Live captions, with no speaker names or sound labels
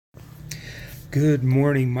Good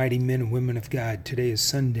morning, mighty men and women of God. Today is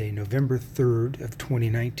Sunday, November 3rd of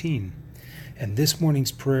 2019, and this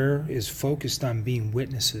morning's prayer is focused on being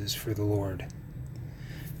witnesses for the Lord.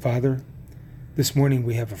 Father, this morning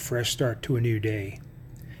we have a fresh start to a new day.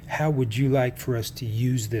 How would you like for us to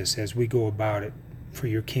use this as we go about it for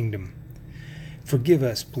your kingdom? Forgive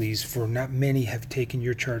us, please, for not many have taken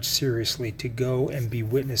your charge seriously to go and be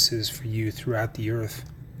witnesses for you throughout the earth.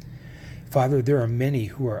 Father, there are many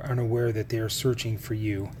who are unaware that they are searching for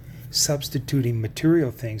you, substituting material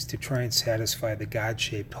things to try and satisfy the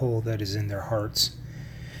God-shaped hole that is in their hearts.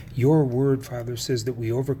 Your word, Father, says that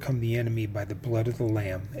we overcome the enemy by the blood of the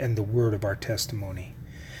Lamb and the word of our testimony.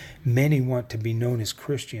 Many want to be known as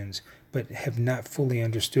Christians, but have not fully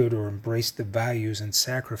understood or embraced the values and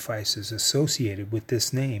sacrifices associated with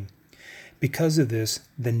this name. Because of this,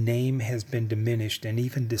 the name has been diminished and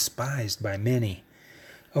even despised by many.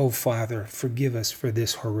 Oh, Father, forgive us for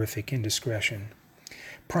this horrific indiscretion.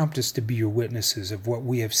 Prompt us to be your witnesses of what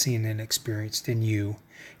we have seen and experienced in you,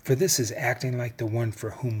 for this is acting like the one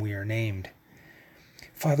for whom we are named.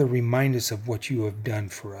 Father, remind us of what you have done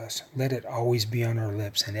for us. Let it always be on our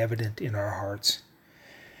lips and evident in our hearts.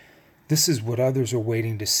 This is what others are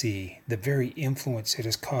waiting to see, the very influence it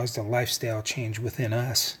has caused a lifestyle change within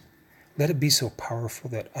us. Let it be so powerful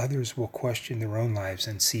that others will question their own lives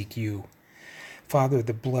and seek you. Father,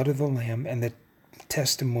 the blood of the Lamb and the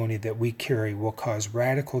testimony that we carry will cause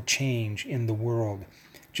radical change in the world,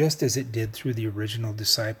 just as it did through the original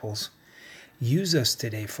disciples. Use us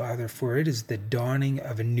today, Father, for it is the dawning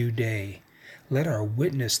of a new day. Let our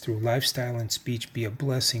witness through lifestyle and speech be a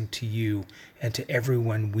blessing to you and to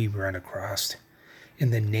everyone we run across.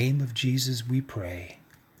 In the name of Jesus we pray.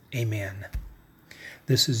 Amen.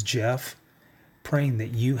 This is Jeff, praying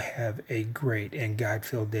that you have a great and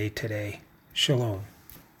God-filled day today. Shalom.